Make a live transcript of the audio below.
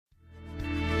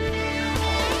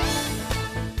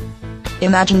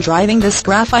Imagine driving this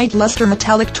graphite luster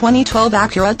metallic 2012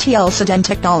 Acura TL sedan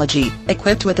technology,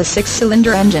 equipped with a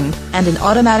 6-cylinder engine and an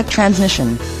automatic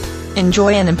transmission.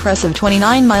 Enjoy an impressive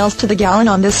 29 miles to the gallon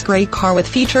on this great car with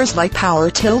features like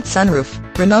power tilt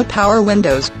sunroof, remote power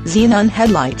windows, xenon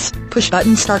headlights,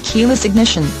 push-button start keyless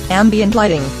ignition, ambient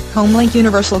lighting, HomeLink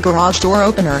universal garage door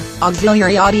opener,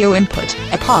 auxiliary audio input,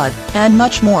 a pod, and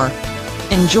much more.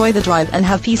 Enjoy the drive and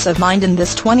have peace of mind in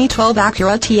this 2012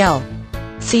 Acura TL.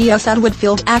 See us at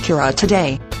Woodfield Acura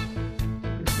today.